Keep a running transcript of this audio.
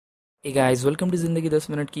Hey guys, welcome to ज़िंदगी 10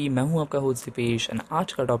 minute की। मैं हूं आपका होस्ट दीपेश एंड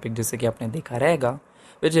आज का टॉपिक जैसे कि आपने देखा रहेगा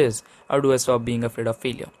which is how do I stop being afraid of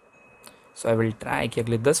failure. So I will try कि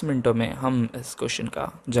अगले 10 मिनटों में हम इस क्वेश्चन का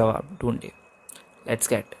जवाब ढूंढें। Let's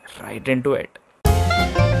get right into it.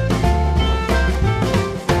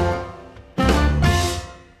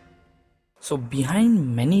 So behind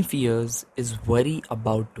many fears is worry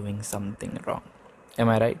about doing something wrong. Am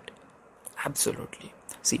I right? Absolutely.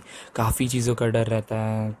 सी, काफ़ी चीज़ों का डर रहता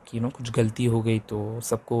है कि कुछ गलती हो गई तो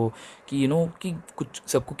सबको कि कि कुछ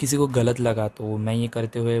सबको किसी को गलत लगा तो मैं ये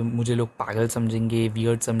करते हुए मुझे लोग पागल समझेंगे,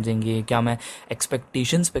 वियर्ड समझेंगे, क्या मैं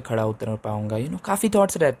एक्सपेक्टेशंस पे खड़ा उतर पाऊँगा। काफ़ी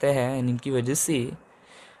थॉट्स रहते हैं एंड इनकी वजह से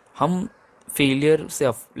हम फेलियर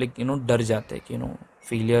से डर जाते हैं कि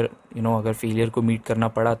फेलियर अगर फेलियर को मीट करना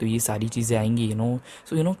पड़ा तो ये सारी चीज़ें आएंगी।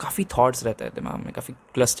 सो काफ़ी थॉट्स रहता है दिमाग में, काफ़ी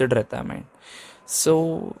क्लस्टर्ड रहता है माइंड।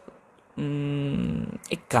 सो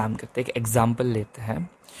एक काम करते हैं, एक एग्जांपल लेते हैं।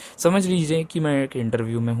 समझ लीजिए कि मैं एक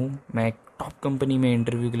इंटरव्यू में हूँ, मैं एक टॉप कंपनी में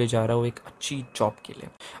इंटरव्यू के लिए जा रहा हूँ, एक अच्छी जॉब के लिए,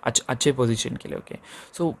 अच्छे पोजीशन के लिए। ओके,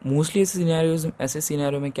 सो मोस्टली ऐसे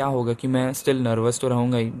सिनेरियो में क्या होगा कि मैं स्टिल नर्वस तो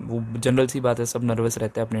रहूँगा ही, वो जनरल सी बात है, सब नर्वस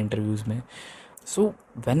रहते हैं अपने इंटरव्यूज़ में। So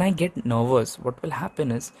when I get nervous what will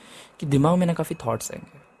happen is कि दिमाग में ना काफ़ी थॉट्स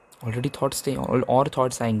आएंगे, ऑलरेडी थॉट्स थे और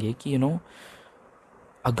थॉट्स आएंगे कि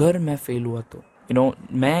अगर मैं फेल हुआ तो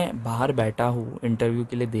मैं बाहर बैठा हूँ, इंटरव्यू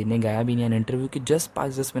के लिए देने गया भी नहीं है, इंटरव्यू के जस्ट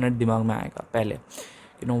 5-10 मिनट दिमाग में आएगा पहले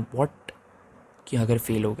व्हाट, कि अगर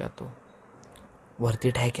फेल हो गया तो वर्थ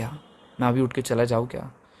इट है क्या, मैं अभी उठ के चला जाऊँ क्या,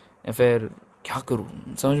 या फिर क्या करूँ,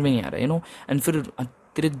 समझ में नहीं आ रहा एंड फिर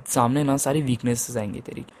तेरे सामने ना सारी वीकनेसेस आएंगी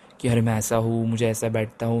तेरी कि अरे मैं ऐसा हूँ, मुझे ऐसा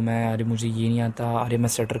बैठता हूँ मैं, अरे मुझे ये नहीं आता, अरे मैं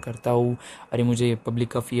स्टटर करता हूँ, अरे मुझे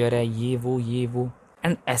पब्लिक का फियर है, ये वो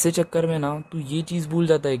एंड ऐसे चक्कर में ना तू ये चीज़ भूल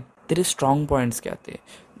जाता है तेरे स्ट्रॉन्ग पॉइंट्स क्या थे।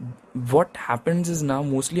 व्हाट हैपेंस इज ना,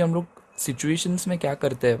 मोस्टली हम लोग सिचुएशंस में क्या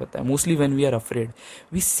करते हैं पता है, mostly when we are afraid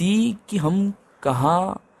we सी कि हम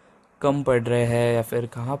कहाँ कम पड़ रहे हैं, या फिर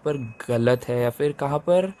कहाँ पर गलत है, या फिर कहाँ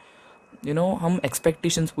पर हम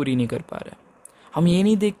एक्सपेक्टेशंस पूरी नहीं कर पा रहे। हम ये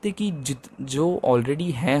नहीं देखते कि जो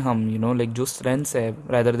ऑलरेडी है हम जो स्ट्रेंथ्स है,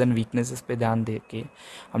 रादर देन वीकनेसेस पे ध्यान दे के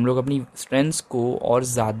हम लोग अपनी स्ट्रेंथ्स को और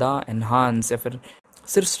ज़्यादा एनहांस, या फिर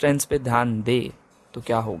सिर्फ स्ट्रेंथ्स पे ध्यान दे तो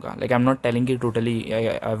क्या होगा। आई एम नॉट टेलिंग कि टोटली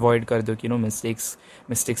अवॉइड कर दो कि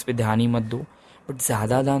मिस्टेक्स पे ध्यान ही मत दो, बट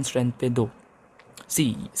ज़्यादा ध्यान स्ट्रेंथ पे दो।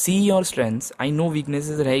 See your strengths. I know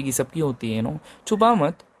weaknesses रहेगी, सबकी होती है छुपा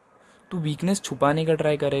मत। तू वीकनेस छुपाने का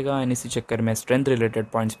ट्राई करेगा एंड इसी चक्कर में स्ट्रेंथ रिलेटेड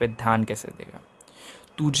पॉइंट्स पे ध्यान कैसे देगा।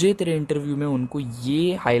 तुझे तेरे इंटरव्यू में उनको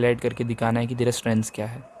ये हाईलाइट करके दिखाना है कि तेरा स्ट्रेंथ्स क्या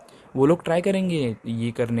है। वो लोग ट्राई करेंगे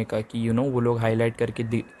ये करने का कि वो लोग हाईलाइट करके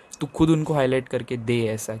दे, तू खुद उनको हाईलाइट करके दे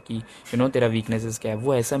ऐसा कि तेरा वीकनेसेस क्या है।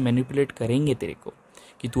 वो ऐसा मैनिपुलेट करेंगे तेरे को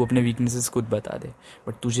कि तू अपने वीकनेसेस खुद बता दे,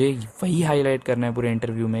 बट तुझे वही हाईलाइट करना है पूरे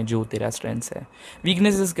इंटरव्यू में जो तेरा स्ट्रेंथ्स है।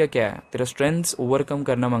 वीकनेसेस का क्या है, तेरा स्ट्रेंथ्स ओवरकम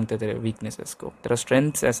करना मांगते तेरे वीकनेसेस को। तेरा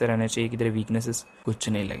स्ट्रेंथ्स ऐसे रहने चाहिए कि तेरे वीकनेसेस कुछ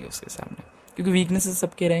नहीं लगे उसके सामने, क्योंकि वीकनेसेस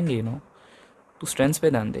सबके रहेंगे तू स्ट्रेंथ्स पे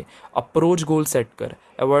ध्यान दे। अप्रोच गोल सेट कर,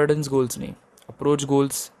 अवॉइडेंस गोल्स नहीं। अप्रोच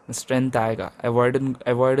गोल्स में स्ट्रेंथ आएगा,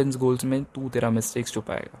 अवॉइडेंस गोल्स में तू तेरा मिस्टेक्स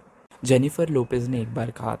छुपाएगा। जेनिफर लोपेज ने एक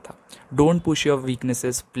बार कहा था, don't push your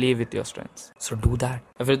weaknesses, play with your strengths. So do that.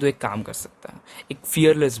 या फिर तू एक काम कर सकता है, एक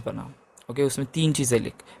फियरलेस बना। ओके, उसमें 3 चीज़ें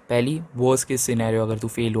लिख। पहली, वर्स्ट केस सिनेरियो, अगर तू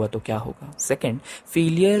फेल हुआ तो क्या होगा। सेकंड,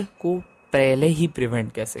 फेलियर को पहले ही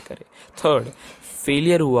प्रिवेंट कैसे करे। थर्ड,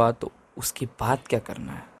 फेलियर हुआ तो उसके बाद क्या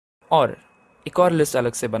करना है। और एक और लिस्ट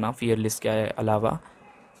अलग से बना फियर लिस्ट के अलावा,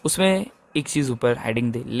 उसमें एक चीज़ ऊपर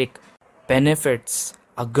हेडिंग दे, लिख बेनिफिट्स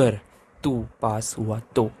अगर तू पास हुआ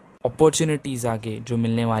तो। अपॉर्चुनिटीज़ आगे जो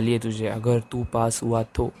मिलने वाली है तुझे अगर तू पास हुआ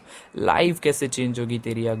तो। लाइफ कैसे चेंज होगी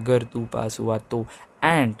तेरी अगर तू पास हुआ तो।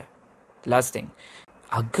 एंड लास्ट थिंग,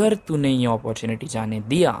 अगर तूने ये अपॉर्चुनिटी जाने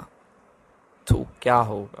दिया तो क्या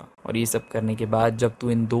होगा। और ये सब करने के बाद जब तू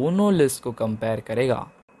इन दोनों लिस्ट को कंपेयर करेगा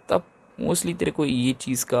तब मोस्टली तेरे को ये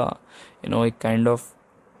चीज़ का एक काइंड ऑफ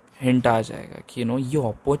हिंट आ जाएगा कि ये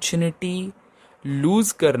अपॉर्चुनिटी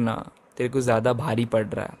लूज़ करना तेरे को ज़्यादा भारी पड़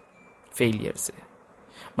रहा है फेलियर से।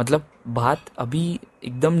 मतलब बात अभी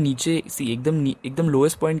एकदम नीचे सी, एकदम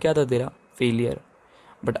लोएस्ट पॉइंट क्या था तेरा, फेलियर।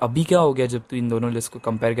 बट अभी क्या हो गया जब तू इन दोनों लिस्ट को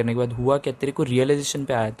कंपेयर करने के बाद हुआ क्या, तेरे को रियलाइजेशन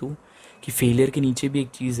पे आया तू कि फेलियर के नीचे भी एक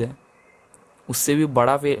चीज़ है, उससे भी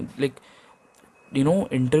बड़ा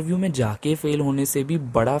इंटरव्यू में जाके फेल होने से भी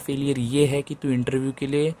बड़ा फेलियर ये है कि तू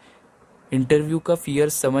इंटरव्यू का फियर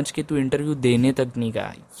समझ के तू इंटरव्यू देने तक नहीं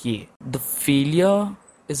गया। ये the failure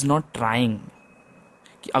is not trying,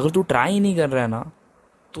 कि अगर तू ट्राई नहीं कर रहा है ना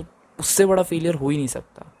तो उससे बड़ा फेलियर हो ही नहीं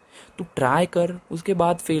सकता। तू ट्राई कर, उसके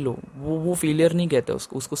बाद फेल हो, वो फेलियर नहीं कहते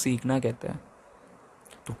उसको सीखना कहते हैं।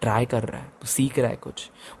 तू ट्राई कर रहा है, तू सीख रहा है कुछ,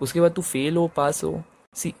 उसके बाद तू फेल हो पास हो,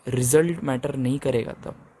 सी रिजल्ट मैटर नहीं करेगा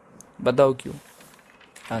तब। बताओ क्यों?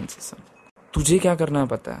 Answer some. तुझे क्या करना है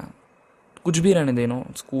पता है, कुछ भी रहने देना,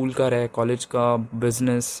 स्कूल का रहे, कॉलेज का,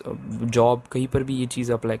 बिजनेस, जॉब, कहीं पर भी ये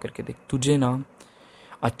चीज़ अप्लाई करके देख। तुझे ना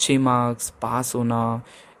अच्छे मार्क्स, पास होना,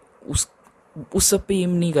 उस सब पे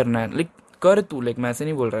एम नहीं करना है। लाइक कर तू, लाइक मैं ऐसे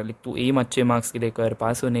नहीं बोल रहा, लाइक तू एम अच्छे मार्क्स के लिए कर,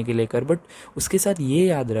 पास होने के लिए कर, बट उसके साथ ये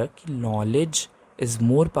याद रख कि knowledge is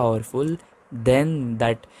more powerful than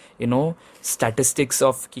that statistics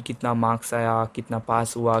of कि कितना मार्क्स आया, कितना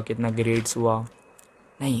पास हुआ, कितना ग्रेड्स हुआ।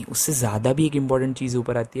 नहीं, उससे ज़्यादा भी एक इम्पॉर्टेंट चीज़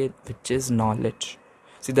ऊपर आती है, which is knowledge.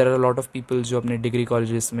 See there are lot of people जो अपने डिग्री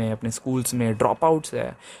कॉलेजेस में, अपने स्कूल्स में ड्रॉप आउट्स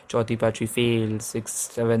है, चौथी पाँचवीं फेल,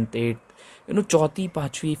 6th 7th 8th, चौथी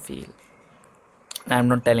पाँचवीं fail. I am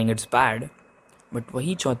not telling it's bad, but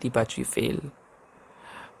वही चौथी पाँचवीं फेल,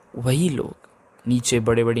 वही लोग नीचे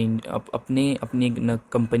बड़े बड़े अपने अपनी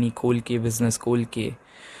कंपनी खोल के, बिजनेस खोल के,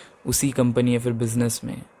 उसी कंपनी या फिर बिजनेस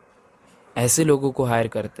में ऐसे लोगों को हायर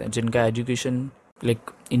करते हैं जिनका एजुकेशन,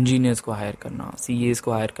 लाइक इंजीनियर्स को हायर करना, सीएस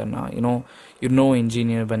को हायर करना,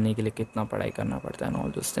 इंजीनियर बनने के लिए कितना पढ़ाई करना पड़ता है,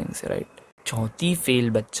 ऑल दोस थिंग्स, राइट। चौथी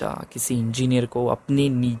फेल बच्चा किसी इंजीनियर को अपने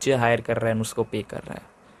नीचे हायर कर रहा है एंड उसको पे कर रहा है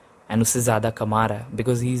एंड उससे ज़्यादा कमा रहा है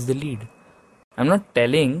because he is the lead. I am not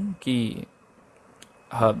telling कि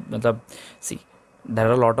हाँ, मतलब see there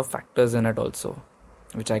are lot of factors in it also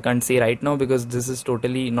which I can't say right now because this is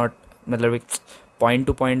totally not, मतलब एक पॉइंट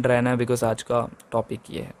टू पॉइंट रहना है because आज का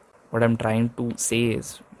topic ये है। What I am trying to से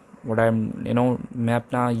इज व्हाट आई एम मैं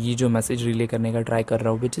अपना ये जो मैसेज रिले करने का ट्राई कर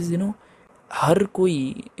रहा हूँ, विच इज़ हर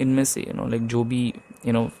कोई इनमें से लाइक जो भी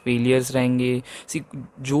फेलियर्स रहेंगे, सी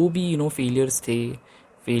जो भी फेलियर्स थे,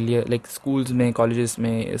 फेलियर लाइक स्कूल्स में, कॉलेजेस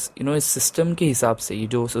में, इस सिस्टम के हिसाब से, ये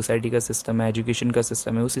जो सोसाइटी का सिस्टम है, एजुकेशन का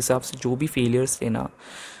सिस्टम है, उस हिसाब से जो भी फेलियर्स थे ना,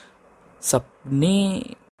 सबने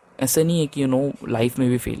ऐसा नहीं है कि लाइफ में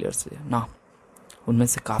भी फेलियर्स थे ना। उनमें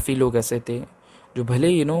से काफ़ी लोग ऐसे थे जो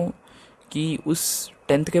भले कि उस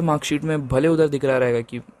 10th के मार्कशीट में भले उधर दिख रहा रहेगा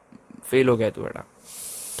कि फेल हो गया तू बेटा,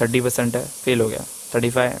 30% है, फेल हो गया,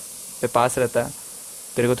 35 पे पास रहता है,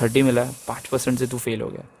 तेरे को 30 मिला है, 5% से तू फेल हो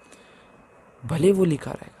गया, भले वो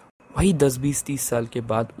लिखा रहेगा। वही 10 20 30 साल के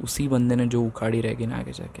बाद उसी बंदे ने जो उखाड़ी रहेगी ना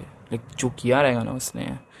आगे जाके, लाइक जो किया रहेगा ना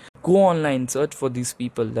उसने, गो online, search for this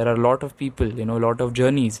people, there are lot of people, lot of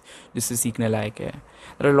journeys जिससे सीखने लायक है।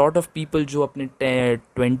 There are lot of people जो अपने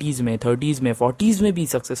 20s में, 30s में, 40s में भी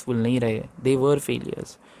सक्सेसफुल नहीं रहे, दे वर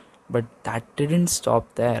failures, but that didn't stop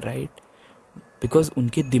there, right, because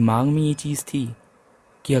उनके दिमाग में ये चीज़ थी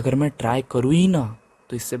कि अगर मैं ट्राई करूँ ही ना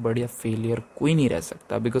तो इससे बढ़िया फेलियर कोई नहीं रह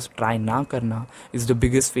सकता, बिकॉज ट्राई ना करना is the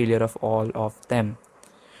biggest failure of all of them.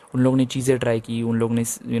 उन लोगों ने चीज़ें ट्राई की, उन लोगों ने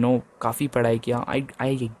काफ़ी पढ़ाई किया,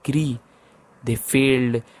 I agree they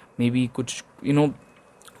failed, may be कुछ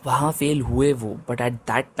वहाँ फेल हुए वो, बट एट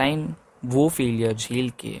दैट टाइम वो फेलियर झेल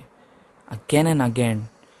के अगेन एंड अगेन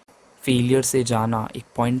फेलियर से जाना एक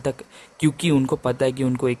पॉइंट तक, क्योंकि उनको पता है कि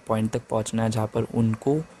उनको एक पॉइंट तक पहुँचना है जहाँ पर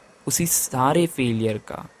उनको उसी सारे फेलियर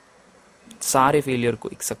को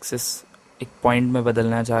एक सक्सेस, एक पॉइंट में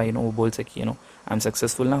बदलना चाहे, वो बोल सके I am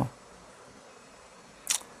successful now.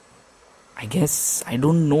 I guess, I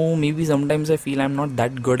don't know, maybe sometimes I feel I'm not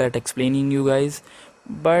that good at explaining you guys,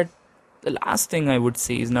 but the last thing I would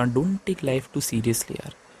say is now don't take life too seriously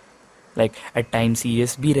यार, like at times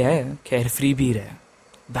serious भी रहे, carefree भी रहे,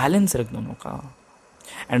 balance रख दोनों का,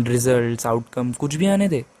 and results, outcome कुछ भी आने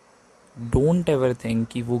दे, don't ever think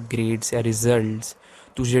कि वो grades या results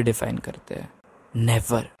तुझे define करते हैं,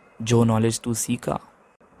 never। जो knowledge तू सीखा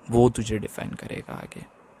वो तुझे define करेगा आगे,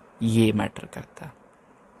 ये matter करता है,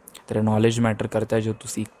 तेरा नॉलेज मैटर करता है जो तू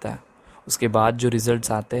सीखता है, उसके बाद जो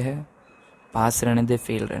रिजल्ट्स आते हैं, पास रहने दे,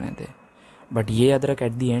 फेल रहने दे, बट ये याद रख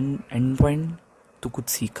एट दी एंड पॉइंट तू कुछ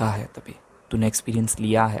सीखा है, तभी तूने एक्सपीरियंस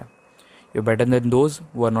लिया है, you better than those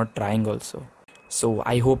who are not trying also. So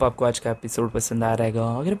I hope आपको आज का एपिसोड पसंद आया रहेगा,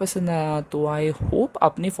 अगर पसंद आया तो आई होप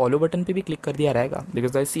आपने फॉलो बटन पे भी क्लिक कर दिया रहेगा,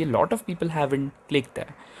 because I see lot of people haven't clicked that.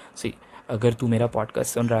 सी अगर तू मेरा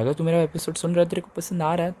पॉडकास्ट सुन रहा है, तू मेरा एपिसोड सुन रहा है, तेरे को पसंद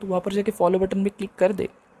आ रहा है, तो वहाँ पर जाके फॉलो बटन पे क्लिक कर दे,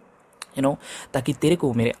 ताकि तेरे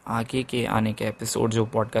को मेरे आगे के आने के एपिसोड, जो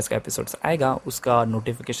पॉडकास्ट का एपिसोड्स आएगा, उसका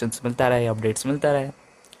नोटिफिकेशंस मिलता रहे, अपडेट्स मिलता रहे।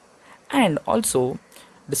 एंड ऑल्सो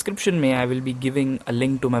डिस्क्रिप्शन में I will be giving a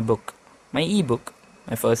link to my book, my E book,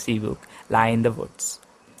 my first E book, lie in the woods.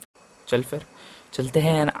 चल फिर चलते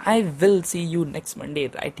हैं, and I will see you next Monday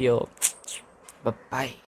right here,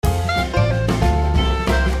 bye.